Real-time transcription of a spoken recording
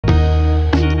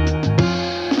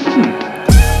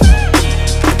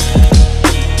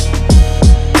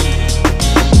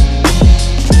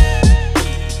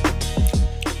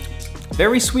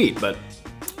very sweet, but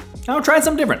I'll try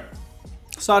something different.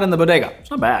 Saw it in the bodega. It's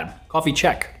not bad. Coffee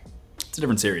check. It's a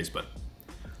different series, but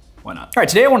why not? All right,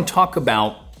 today I want to talk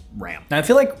about RAM. Now I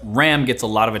feel like RAM gets a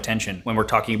lot of attention when we're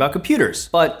talking about computers,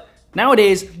 but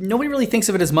nowadays, nobody really thinks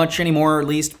of it as much anymore, at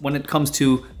least when it comes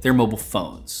to their mobile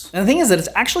phones. And the thing is that it's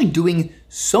actually doing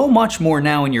so much more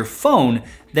now in your phone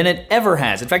than it ever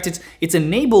has. In fact, it's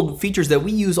enabled features that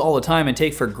we use all the time and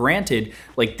take for granted,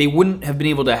 like they wouldn't have been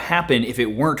able to happen if it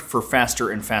weren't for faster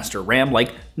and faster RAM,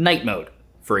 like night mode,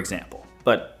 for example.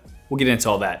 But we'll get into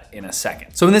all that in a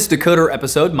second. So in this Decoder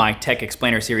episode, my tech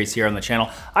explainer series here on the channel,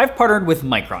 I've partnered with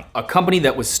Micron, a company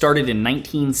that was started in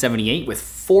 1978 with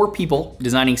 4 people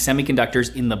designing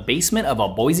semiconductors in the basement of a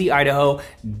Boise, Idaho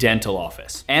dental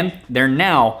office. And they're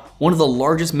now one of the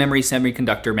largest memory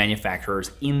semiconductor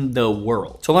manufacturers in the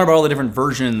world. To learn about all the different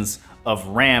versions of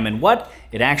RAM and what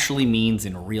it actually means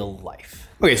in real life.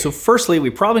 Okay, so firstly, we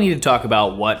probably need to talk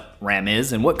about what RAM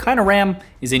is and what kind of RAM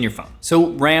is in your phone.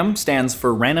 So RAM stands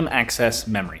for Random Access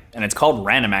Memory, and it's called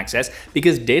random access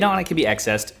because data on it can be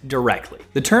accessed directly.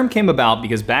 The term came about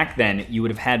because back then you would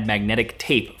have had magnetic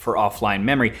tape for offline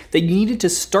memory that you needed to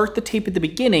start the tape at the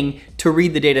beginning to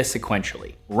read the data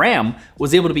sequentially. RAM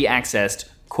was able to be accessed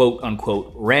quote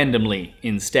unquote randomly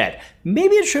instead.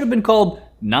 Maybe it should have been called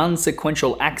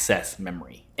non-sequential access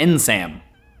memory, NSAM,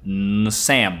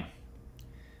 NSAM.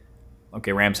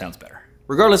 Okay, RAM sounds better.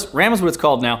 Regardless, RAM is what it's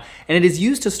called now, and it is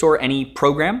used to store any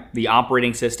program, the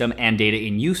operating system, and data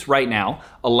in use right now,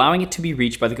 allowing it to be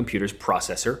reached by the computer's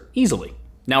processor easily.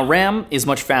 Now, RAM is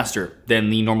much faster than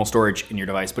the normal storage in your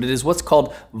device, but it is what's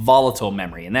called volatile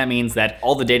memory, and that means that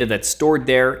all the data that's stored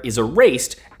there is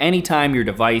erased anytime your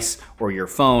device or your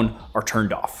phone are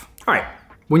turned off. All right.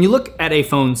 When you look at a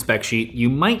phone spec sheet, you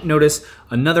might notice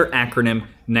another acronym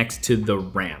next to the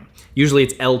RAM. Usually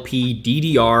it's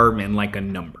LPDDR and like a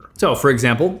number. So for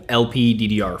example,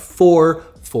 LPDDR4,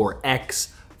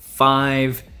 4X,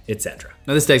 5, etc.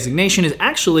 Now this designation is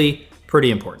actually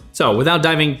pretty important. So without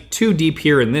diving too deep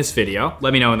here in this video,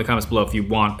 let me know in the comments below if you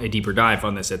want a deeper dive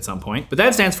on this at some point. But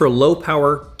that stands for low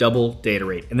power double data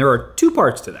rate. And there are 2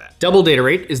 parts to that. Double data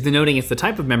rate is denoting it's the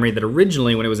type of memory that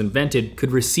originally when it was invented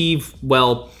could receive,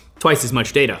 well, twice as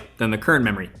much data than the current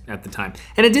memory at the time.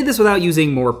 And it did this without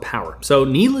using more power. So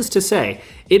needless to say,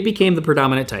 it became the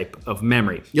predominant type of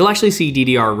memory. You'll actually see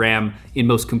DDR RAM in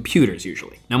most computers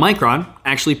usually. Now Micron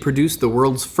actually produced the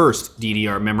world's first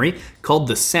DDR memory called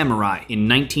the Samurai in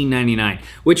 1999,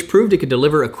 which proved it could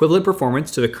deliver equivalent performance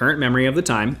to the current memory of the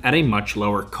time at a much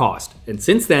lower cost. And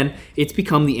since then, it's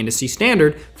become the industry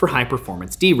standard for high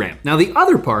performance DRAM. Now the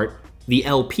other part, the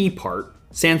LP part,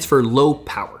 stands for low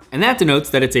power. And that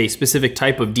denotes that it's a specific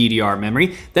type of DDR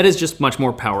memory that is just much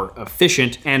more power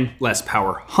efficient and less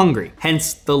power hungry,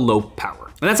 hence the low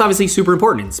power. And that's obviously super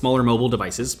important in smaller mobile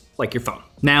devices like your phone.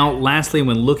 Now, lastly,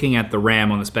 when looking at the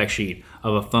RAM on the spec sheet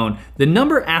of a phone, the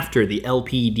number after the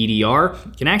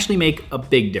LPDDR can actually make a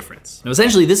big difference. Now,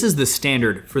 essentially, this is the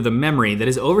standard for the memory that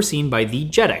is overseen by the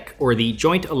JEDEC, or the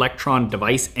Joint Electron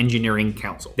Device Engineering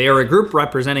Council. They are a group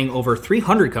representing over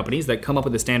 300 companies that come up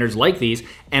with the standards like these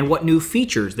and what new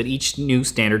features that each new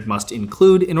standard must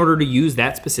include in order to use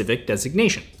that specific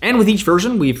designation. And with each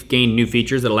version, we've gained new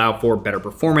features that allow for better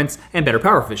performance and better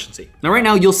power efficiency. Now, right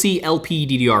now, you'll see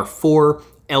LPDDR4,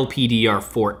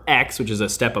 LPDDR4X, which is a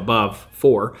step above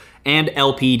 4, and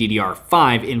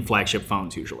LPDDR5 in flagship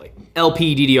phones usually.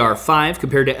 LPDDR5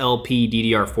 compared to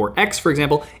LPDDR4X, for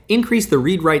example, increased the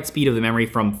read-write speed of the memory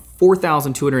from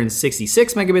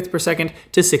 4,266 megabits per second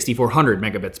to 6,400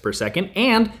 megabits per second,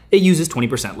 and it uses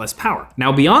 20% less power.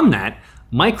 Now beyond that,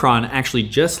 Micron actually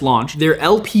just launched their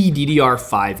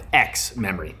LPDDR5X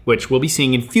memory, which we'll be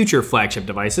seeing in future flagship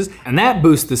devices, and that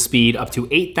boosts the speed up to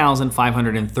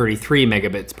 8,533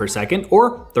 megabits per second,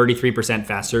 or 33%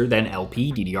 faster than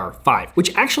LPDDR5,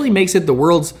 which actually makes it the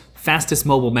world's fastest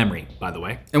mobile memory, by the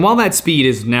way. And while that speed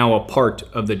is now a part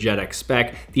of the JEDEC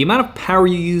spec, the amount of power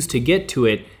you use to get to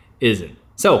it isn't.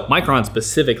 So Micron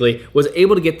specifically was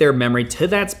able to get their memory to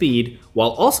that speed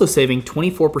while also saving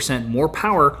 24% more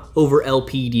power over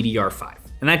LPDDR5.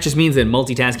 And that just means that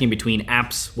multitasking between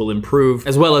apps will improve,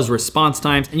 as well as response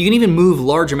times, and you can even move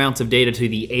large amounts of data to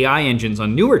the AI engines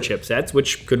on newer chipsets,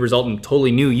 which could result in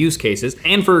totally new use cases.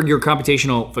 And for your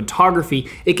computational photography,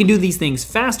 it can do these things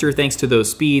faster thanks to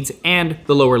those speeds and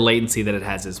the lower latency that it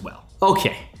has as well.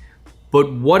 Okay,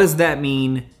 but what does that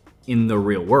mean in the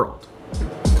real world?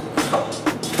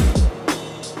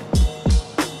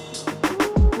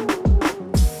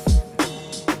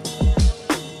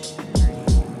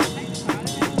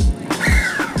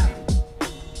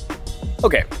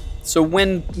 Okay, so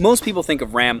when most people think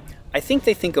of RAM, I think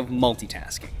they think of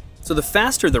multitasking. So the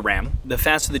faster the RAM, the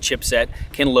faster the chipset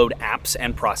can load apps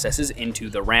and processes into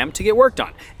the RAM to get work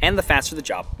done, and the faster the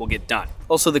job will get done.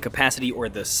 Also, the capacity or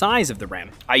the size of the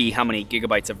RAM, i.e. how many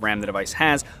gigabytes of RAM the device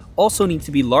has, also needs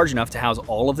to be large enough to house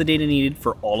all of the data needed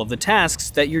for all of the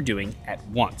tasks that you're doing at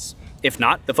once. If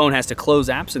not, the phone has to close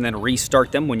apps and then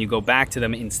restart them when you go back to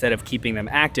them instead of keeping them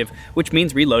active, which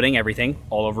means reloading everything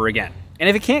all over again. And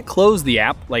if it can't close the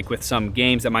app, like with some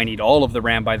games that might need all of the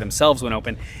RAM by themselves when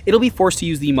open, it'll be forced to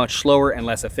use the much slower and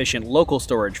less efficient local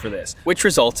storage for this, which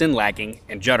results in lagging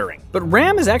and juddering. But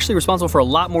RAM is actually responsible for a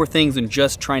lot more things than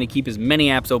just trying to keep as many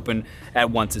apps open at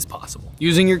once as possible.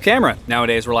 Using your camera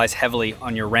nowadays relies heavily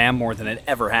on your RAM more than it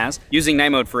ever has. Using night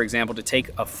mode, for example, to take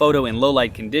a photo in low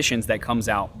light conditions that comes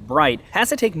out bright, has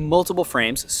to take multiple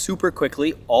frames super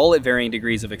quickly, all at varying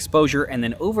degrees of exposure, and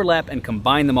then overlap and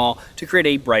combine them all to create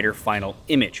a brighter final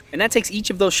image. And that takes each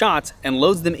of those shots and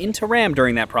loads them into RAM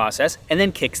during that process, and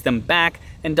then kicks them back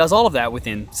and does all of that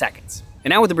within seconds.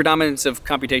 And now with the predominance of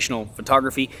computational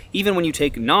photography, even when you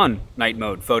take non-night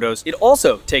mode photos, it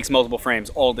also takes multiple frames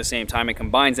all at the same time and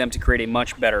combines them to create a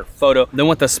much better photo than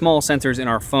what the small sensors in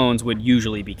our phones would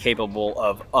usually be capable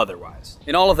of otherwise.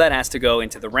 And all of that has to go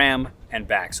into the RAM and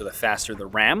back. So the faster the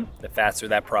RAM, the faster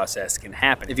that process can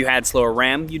happen. If you had slower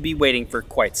RAM, you'd be waiting for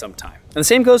quite some time. And the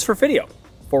same goes for video.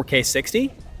 4K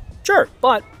 60? Sure,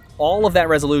 but all of that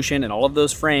resolution and all of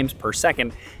those frames per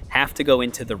second have to go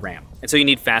into the RAM. And so you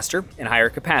need faster and higher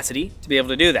capacity to be able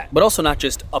to do that. But also not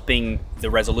just upping the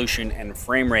resolution and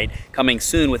frame rate. Coming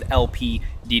soon with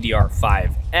LPDDR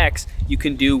 5X, you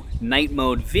can do night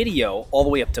mode video all the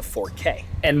way up to 4K.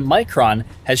 And Micron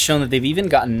has shown that they've even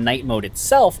gotten night mode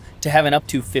itself to have an up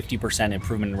to 50%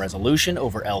 improvement in resolution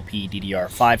over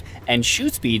LPDDR5 and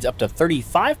shoot speeds up to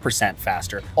 35%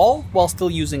 faster, all while still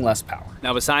using less power.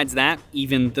 Now besides that,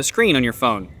 even the screen on your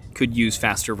phone could use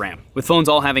faster RAM. With phones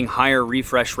all having higher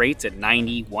refresh rates at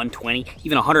 90, 120,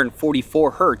 even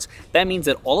 144 Hertz, that means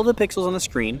that all of the pixels on the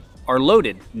screen are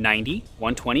loaded 90,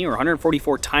 120, or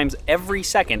 144 times every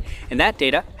second, and that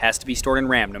data has to be stored in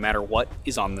RAM no matter what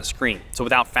is on the screen. So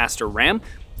without faster RAM,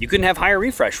 you couldn't have higher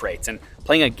refresh rates, and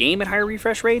playing a game at higher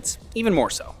refresh rates, even more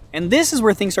so. And this is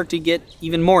where things start to get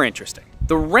even more interesting.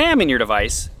 The RAM in your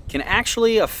device can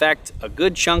actually affect a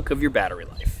good chunk of your battery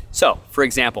life. So, for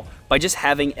example, by just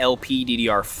having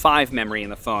LPDDR5 memory in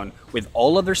the phone, with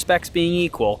all other specs being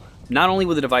equal, not only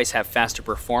will the device have faster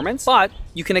performance, but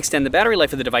you can extend the battery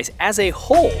life of the device as a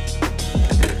whole.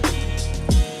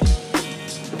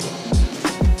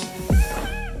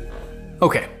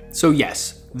 Okay, so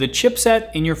yes, the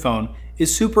chipset in your phone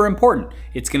is super important.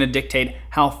 It's gonna dictate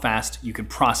how fast you can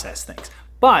process things.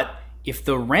 But if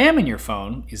the RAM in your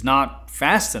phone is not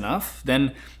fast enough,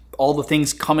 then all the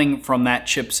things coming from that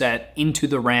chipset into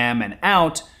the RAM and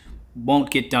out won't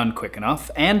get done quick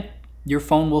enough, and your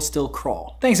phone will still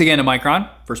crawl. Thanks again to Micron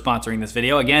for sponsoring this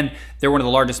video. Again, they're one of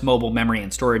the largest mobile memory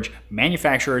and storage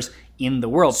manufacturers in the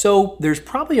world, so there's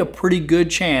probably a pretty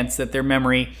good chance that their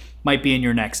memory might be in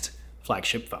your next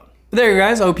flagship phone. But there you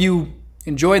guys, I hope you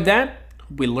enjoyed that.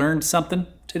 Hope we learned something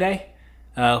today.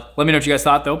 Let me know what you guys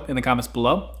thought though in the comments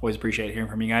below. Always appreciate hearing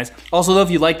from you guys. Also though,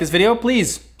 if you like this video,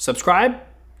 please subscribe.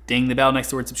 Ding the bell next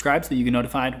to the word subscribe so that you get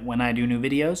notified when I do new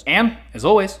videos. And, as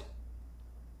always,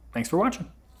 thanks for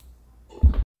watching.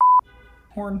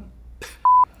 Horn.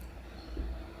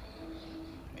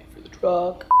 Wait for the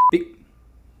truck. Beep.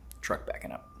 Truck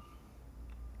backing up.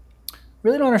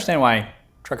 Really don't understand why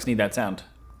trucks need that sound.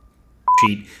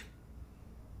 Cheat.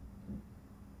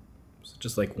 Is it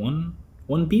just like one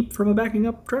beep from a backing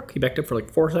up truck? He backed up for like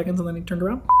 4 seconds and then he turned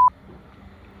around.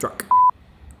 Truck.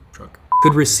 Truck.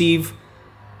 Could receive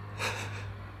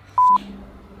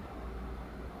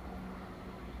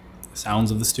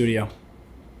sounds of the studio.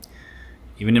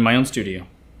 Even in my own studio.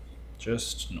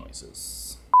 Just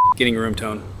noises. Getting a room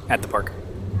tone at the park.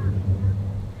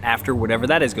 After whatever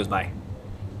that is goes by.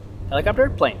 Helicopter?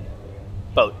 Plane?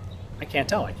 Boat? I can't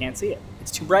tell, I can't see it.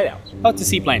 It's too bright out. Oh, it's a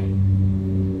seaplane.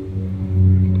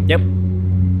 Yep.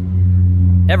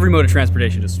 Every mode of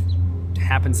transportation just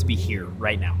happens to be here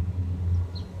right now.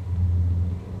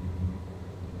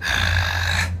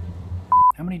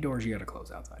 How many doors you gotta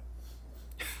close outside?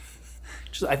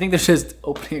 I think they're just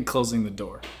opening and closing the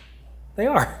door. They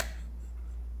are.